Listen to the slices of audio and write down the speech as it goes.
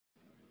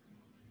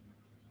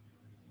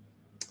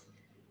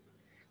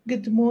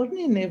Good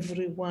morning,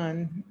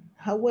 everyone.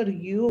 How are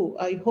you?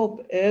 I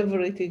hope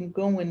everything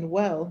going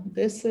well.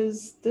 This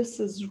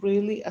is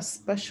really a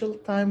special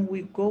time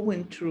we're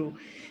going through.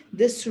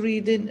 This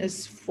reading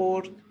is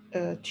for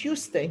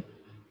Tuesday,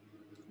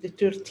 the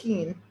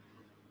 13th,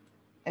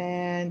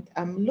 and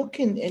I'm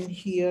looking in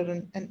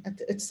here, and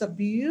it's a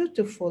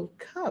beautiful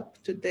cup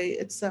today.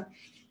 It's a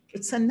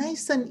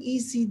nice and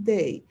easy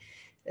day,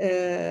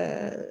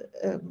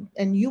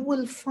 and you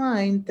will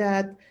find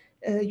that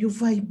you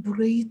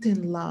vibrate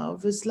in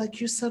love. It's like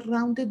you're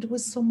surrounded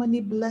with so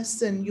many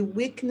blessings. You're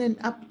wakening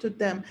up to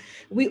them.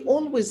 We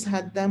always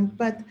had them,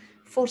 but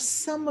for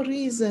some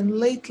reason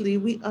lately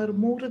we are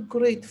more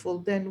grateful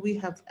than we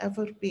have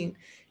ever been,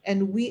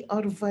 and we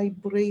are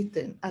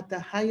vibrating at a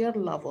higher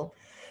level.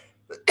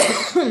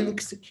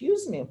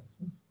 Excuse me.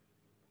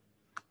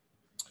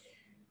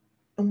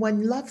 And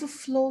when love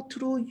flow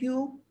through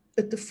you,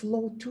 it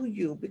flow to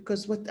you,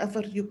 because whatever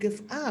you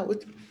give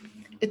out,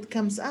 it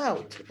comes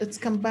out. It's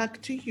come back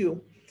to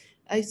you.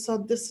 I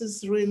thought this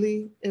is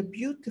really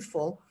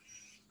beautiful.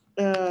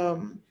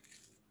 Um,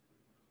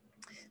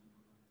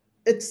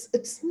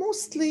 it's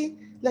mostly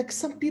like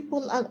some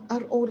people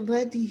are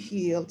already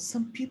healed.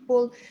 Some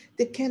people,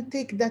 they can't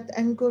take that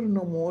anger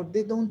no more.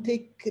 They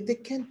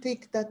can't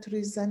take that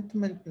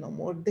resentment no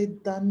more. They're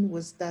done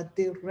with that.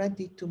 They're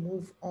ready to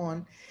move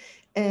on.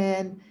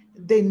 And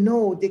they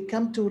know, they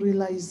come to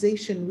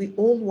realization, we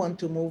all want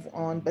to move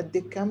on, but they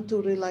come to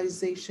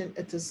realization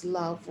it is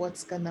love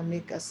what's gonna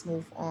make us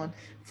move on.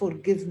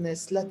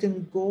 Forgiveness,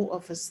 letting go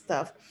of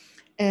stuff.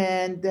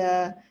 And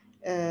uh,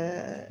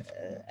 uh,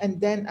 and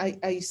then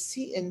I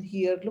see in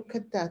here, look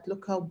at that,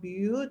 look how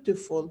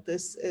beautiful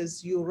this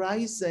is. You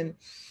rising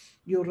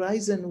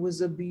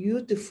with a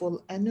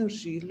beautiful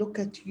energy. Look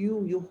at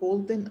you, you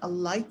holding a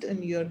light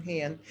in your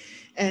hand.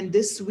 And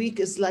this week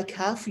is like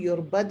half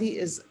your body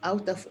is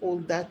out of all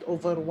that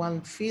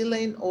overwhelmed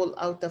feeling, all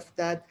out of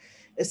that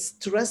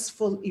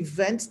stressful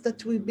events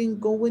that we've been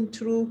going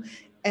through.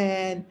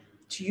 And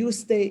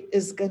Tuesday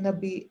is gonna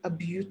be a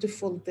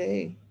beautiful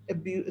day.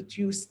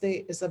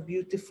 Tuesday is a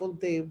beautiful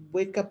day.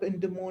 Wake up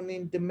in the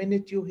morning, the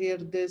minute you hear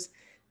this,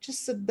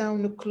 just sit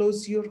down and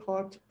close your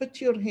heart,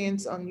 put your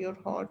hands on your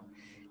heart,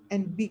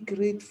 and be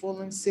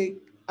grateful and say,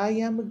 I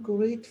am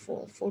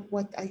grateful for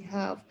what I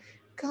have.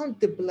 Count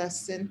the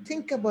blessing.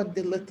 Think about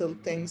the little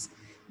things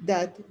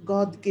that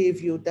God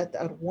gave you that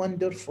are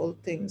wonderful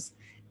things,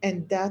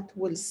 and that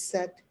will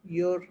set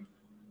your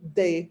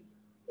day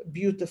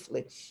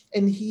beautifully.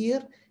 And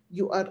here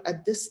you are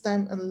at this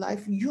time in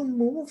life, you're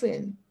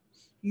moving,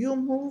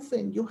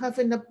 you're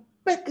having a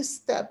big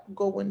step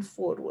going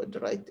forward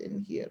right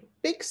in here,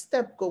 big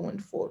step going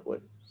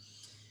forward.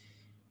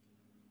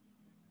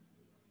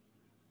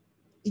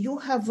 You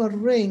have a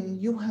ring,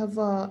 you have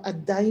a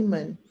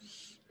diamond.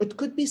 It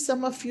could be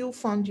some of you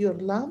found your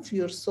love,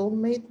 your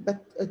soulmate,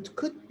 but it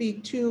could be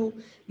too,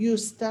 you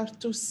start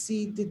to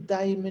see the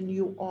diamond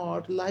you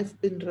are. Life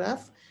been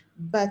rough,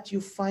 but you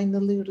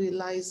finally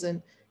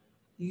realizing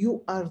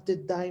you are the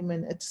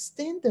diamond. It's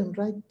standing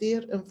right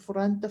there in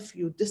front of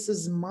you. This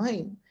is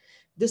mine.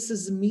 This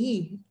is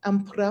me.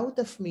 I'm proud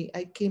of me.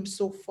 I came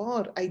so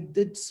far. I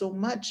did so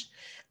much.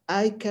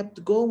 I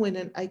kept going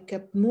and I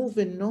kept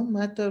moving no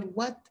matter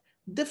what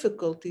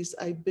difficulties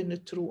I've been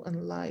through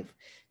in life.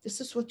 This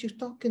is what you're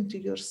talking to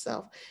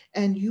yourself.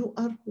 And you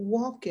are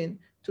walking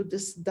to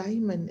this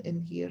diamond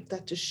in here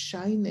that is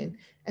shining.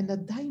 And a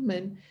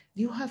diamond,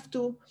 you have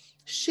to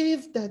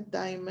shave that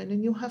diamond,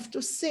 and you have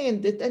to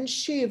sand it and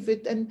shave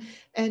it and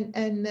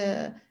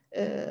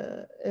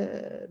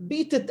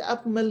beat it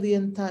up a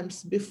million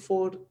times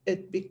before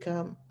it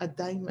become a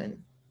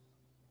diamond.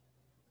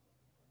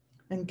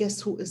 And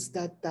guess who is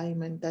that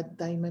diamond? That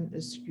diamond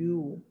is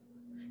you.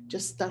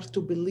 Just start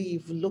to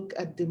believe. Look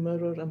at the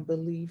mirror and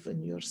believe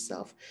in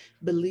yourself.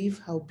 Believe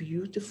how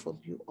beautiful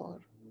you are.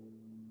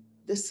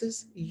 This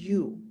is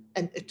you,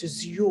 and it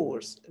is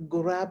yours.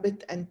 Grab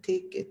it and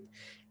take it,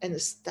 and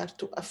start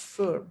to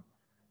affirm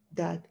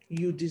that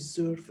you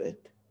deserve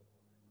it.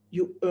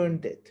 You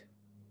earned it.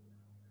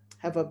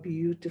 Have a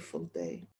beautiful day.